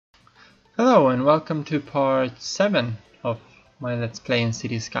Hello and welcome to part 7 of my Let's Play in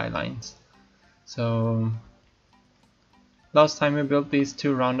City Skylines. So, last time we built these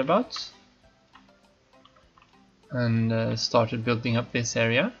two roundabouts and started building up this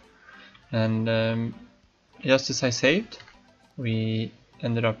area, and just as I saved, we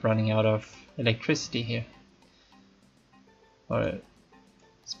ended up running out of electricity here. Or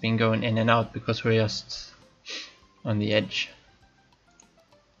it's been going in and out because we're just on the edge.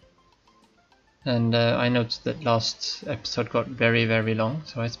 And I noticed that last episode got very long,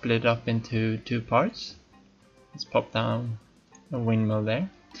 so I split it up into two parts. Let's pop down a windmill there.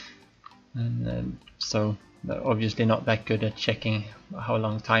 And so they're obviously not that good at checking how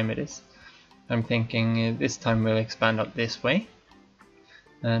long time it is. I'm thinking this time we'll expand out this way.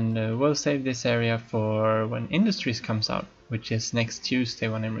 And we'll save this area for when Industries comes out, which is next Tuesday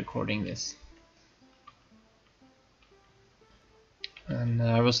when I'm recording this. And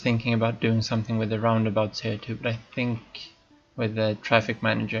I was thinking about doing something with the roundabouts here too, but I think with the traffic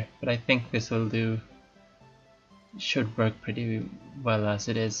manager, but I think this will do, should work pretty well as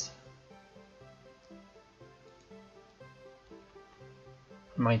it is.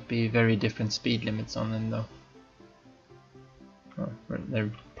 Might be very different speed limits on them though. Oh,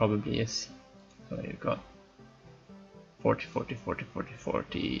 there probably is. So you've got 40, 40, 40, 40,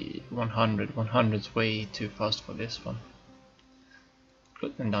 40, 100. 100's way too fast for this one.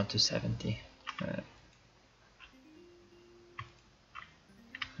 Put them down to 70.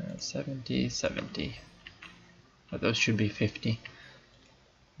 70, 70. But those should be 50.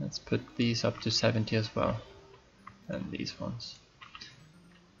 Let's put these up to 70 as well. And these ones.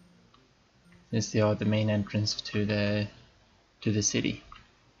 These are the main entrance to the city.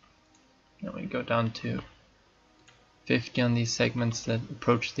 Now we go down to 50 on these segments that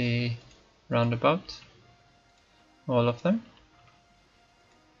approach the roundabout. All of them.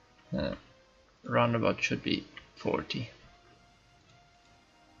 Roundabout should be 40.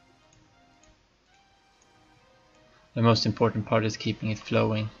 The most important part is keeping it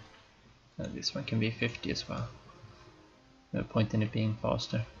flowing. This one can be 50 as well. No point in it being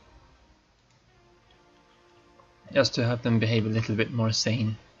faster. Just to have them behave a little bit more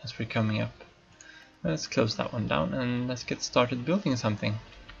sane as we're coming up. Let's close that one down and let's get started building something.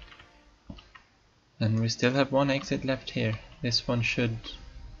 And we still have one exit left here. This one should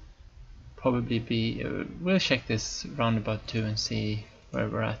probably be, we'll check this roundabout too and see where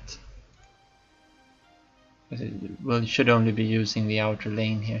we're at. We should only be using the outer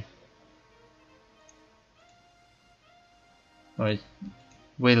lane here. Or it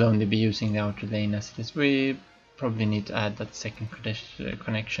will only be using the outer lane as it is. We probably need to add that second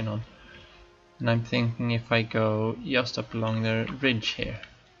connection on. And I'm thinking if I go just up along the ridge here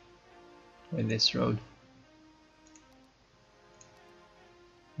with this road.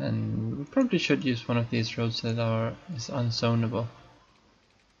 And we probably should use one of these roads that is unzonable.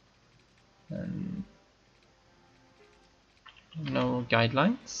 And no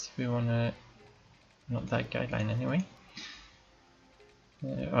guidelines. We wanna, not that guideline anyway.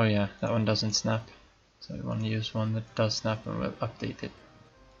 Oh yeah, that one doesn't snap. So we want to use one that does snap and we'll update it.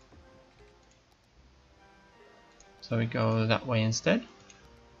 So we go that way instead.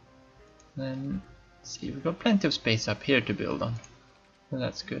 Then see, we've got plenty of space up here to build on. So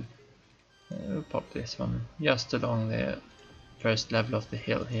that's good. We'll pop this one just along the first level of the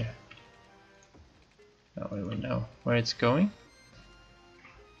hill here. That way we know where it's going.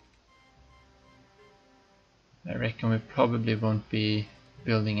 I reckon we probably won't be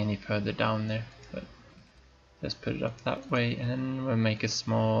building any further down there, but let's put it up that way and we'll make a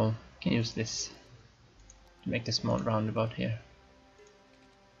small, can use this to make a small roundabout here.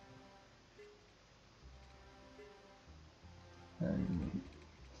 And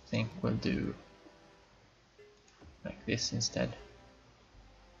I think we'll do like this instead.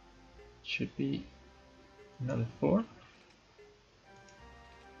 Should be another 4.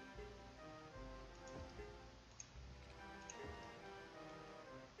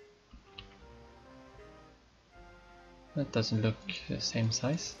 That doesn't look the same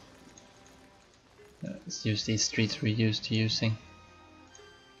size. Let's use these streets we're used to using.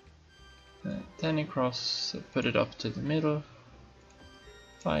 10 across, put it up to the middle.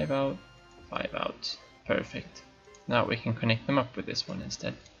 5 out, 5 out. Perfect. Now we can connect them up with this one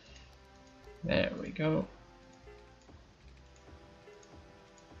instead. There we go.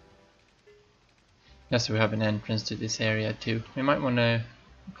 Yes, we have an entrance to this area too. We might want to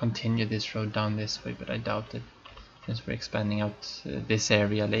continue this road down this way, but I doubt it, since we're expanding out this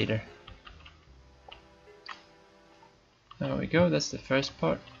area later. There we go, that's the first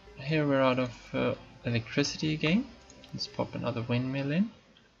part. Here we're out of electricity again. Let's pop another windmill in.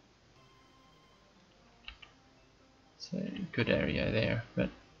 good area there, but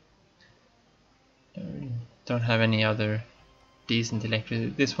don't have any other decent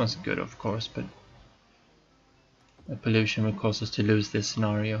electricity. This one's good, of course, but the pollution will cause us to lose this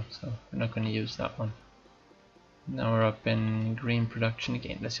scenario, so we're not going to use that one. Now we're up in green production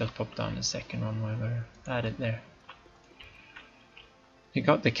again. Let's just pop down the second one while we're at it there. We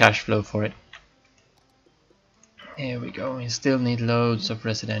got the cash flow for it. Here we go. We still need loads of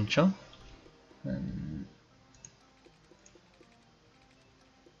residential.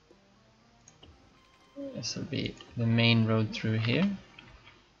 This will be the main road through here.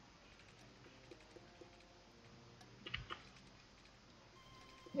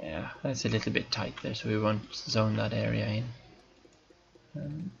 Yeah, that's a little bit tight there, so we won't zone that area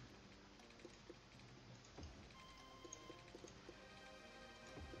in.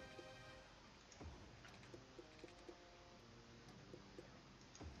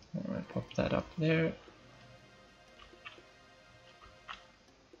 I'll pop that up there.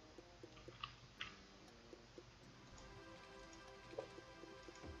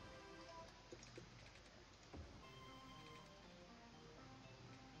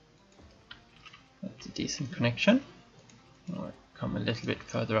 That's a decent connection. I'll come a little bit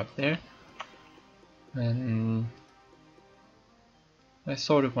further up there. And I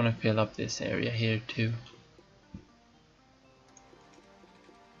sort of want to fill up this area here too.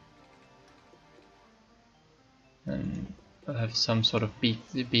 And I'll have some sort of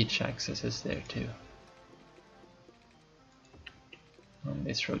beach accesses there too. And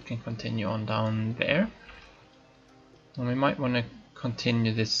this road can continue on down there. And we might want to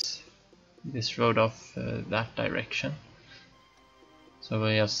continue this road off that direction. So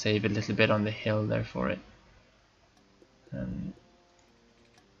we'll just save a little bit on the hill there for it. And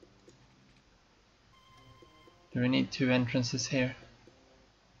do we need two entrances here?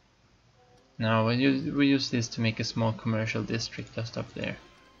 No, we use this to make a small commercial district just up there.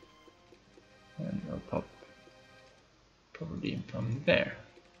 And we'll pop probably from there.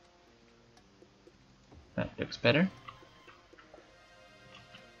 That looks better.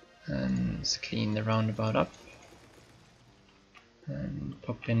 And let's clean the roundabout up. And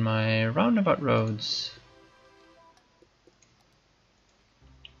pop in my roundabout roads.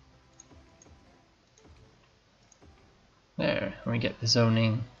 There, and we get the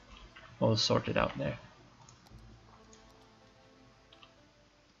zoning all sorted out there.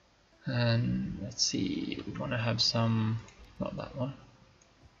 And let's see, we want to have some, not that one,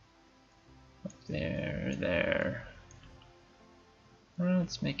 up there, there. Well,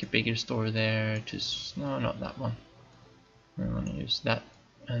 let's make a bigger store there, no, not that one. We want to use that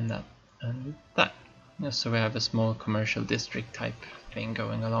and that and that. Just so we have a small commercial district type thing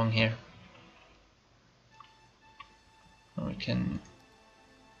going along here. And we can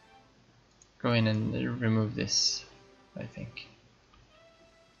go in and remove this, I think.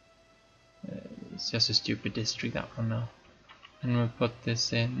 It's just a stupid district, that one now. And we'll put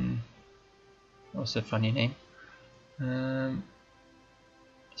this in, also a funny name.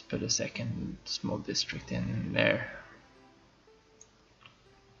 Let's put a second small district in there.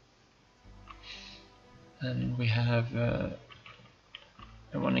 And we have,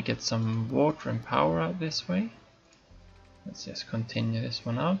 I want to get some water and power out this way. Let's just continue this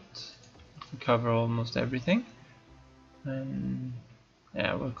one out. Cover almost everything. And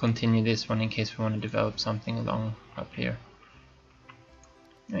yeah, we'll continue this one in case we want to develop something along up here.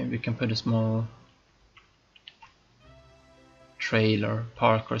 Maybe we can put a small trail or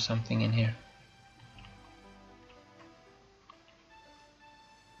park or something in here.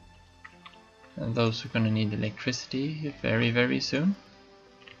 And those are going to need electricity very, very soon.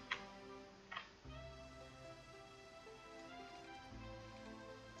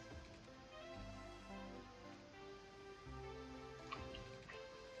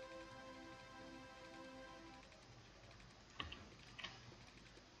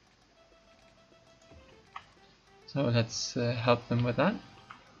 So let's help them with that.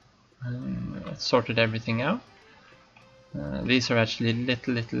 Let's sorted everything out. These are actually a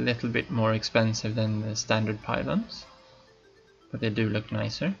little bit more expensive than the standard pylons, but they do look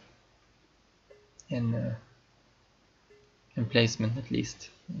nicer in placement, at least,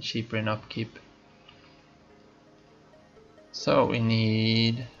 and cheaper in upkeep. So we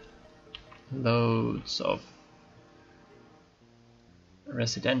need loads of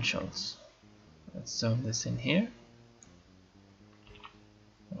residentials. Let's zone this in here.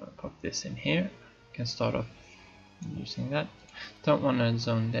 I'll pop this in here. Can start off using that. Don't want to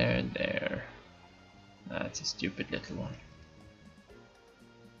zone there, there. That's a stupid little one.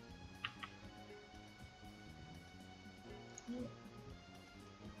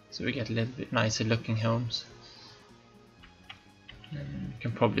 So we get a little bit nicer looking homes. And we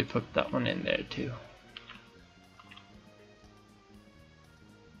can probably put that one in there too.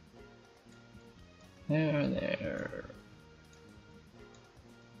 There.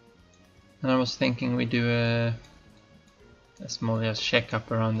 And I was thinking we do a small just check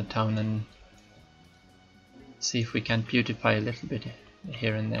up around the town and see if we can beautify a little bit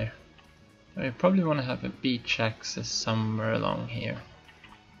here and there. I probably want to have a beach access somewhere along here.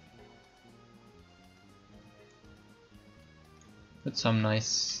 Put some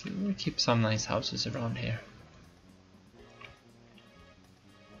nice, we'll keep some nice houses around here.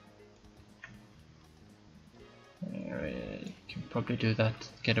 We can probably do that,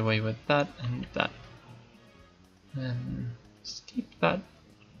 get away with that and that. And just keep that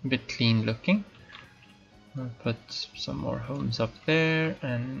a bit clean looking. I'll put some more homes up there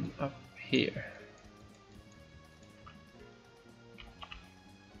and up here.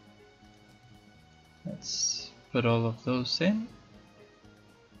 Let's put all of those in.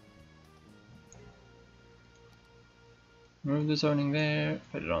 Move the zoning there,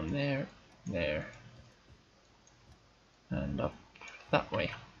 put it on there, there. And up that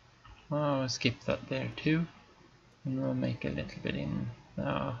way. Oh, I'll skip that there too. And we'll make a little bit in.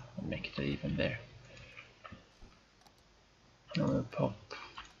 I'll make it even there. And we'll pop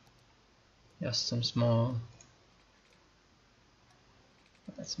just some small.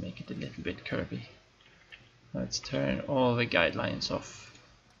 Let's make it a little bit curvy. Let's turn all the guidelines off.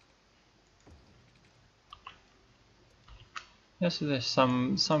 Yeah, so there's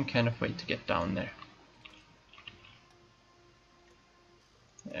some kind of way to get down there.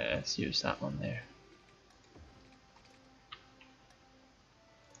 Yeah, let's use that one there.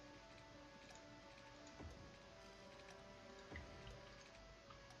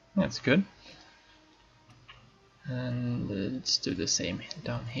 That's good. And let's do the same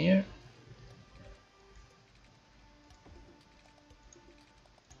down here.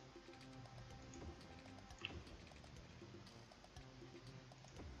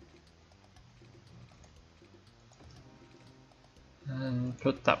 And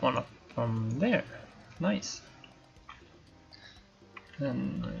put that one up from there. Nice.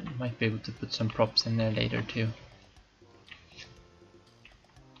 And I might be able to put some props in there later too.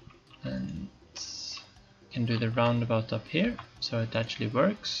 And can do the roundabout up here so it actually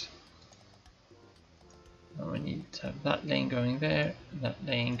works. Now we need to have that lane going there, that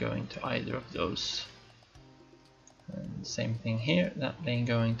lane going to either of those. And same thing here, that lane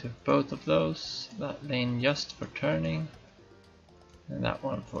going to both of those, that lane just for turning, and that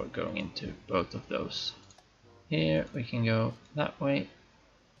one for going into both of those. Here we can go that way,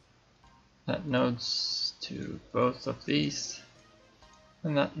 that nodes to both of these,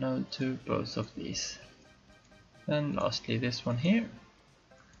 and that node to both of these. Then lastly this one here,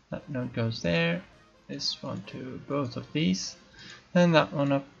 that node goes there, this one to both of these, and that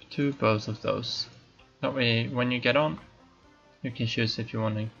one up to both of those. That way when you get on, you can choose if you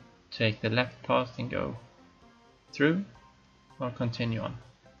want to take the left path and go through or continue on.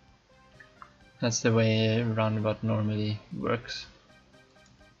 That's the way a roundabout normally works.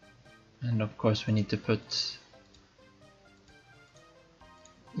 And of course we need to put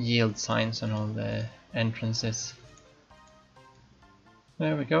yield signs on all the entrances.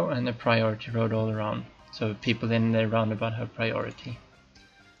 There we go, and a priority road all around, so people in the roundabout have priority.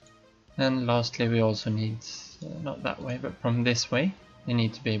 And lastly we also need, not that way, but from this way, you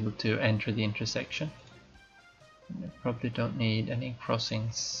need to be able to enter the intersection. And you probably don't need any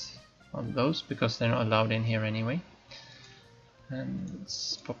crossings on those because they're not allowed in here anyway. And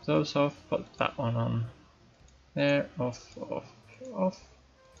let's pop those off, put that one on there, off, off, off.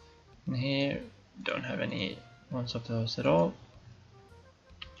 And here, don't have any ones of those at all.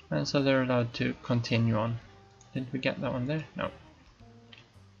 And so they're allowed to continue on. Did we get that one there? No.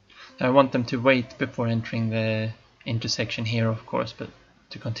 I want them to wait before entering the intersection here, of course, but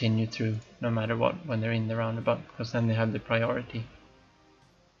to continue through no matter what when they're in the roundabout, because then they have the priority.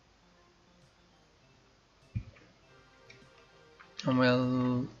 And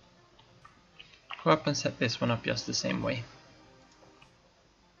we'll go up and set this one up just the same way.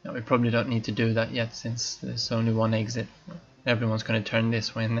 Now we probably don't need to do that yet since there's only one exit. Everyone's going to turn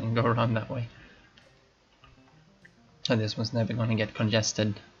this way and then go around that way. So this one's never going to get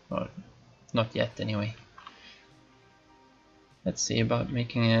congested, or not yet anyway. Let's see about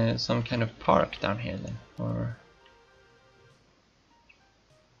making some kind of park down here then, or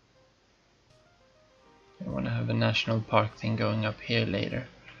I want to have a national park thing going up here later.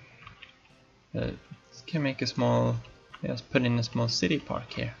 But can make a small, just put in a small city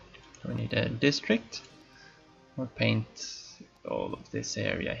park here. So we need a district. We'll paint all of this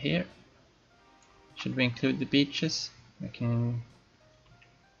area here. Should we include the beaches? We can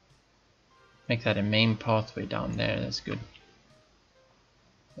make that a main pathway down there. That's good.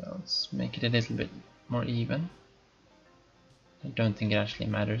 So let's make it a little bit more even. I don't think it actually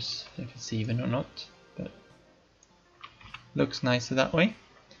matters if it's even or not, but looks nicer that way.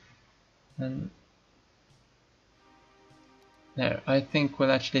 And there, I think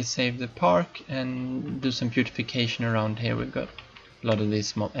we'll actually save the park and do some beautification around here. We've got a lot of these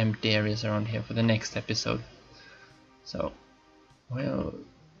small empty areas around here for the next episode. So we'll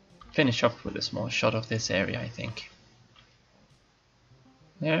finish off with a small shot of this area, I think.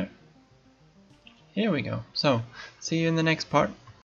 There. Here we go. So, see you in the next part.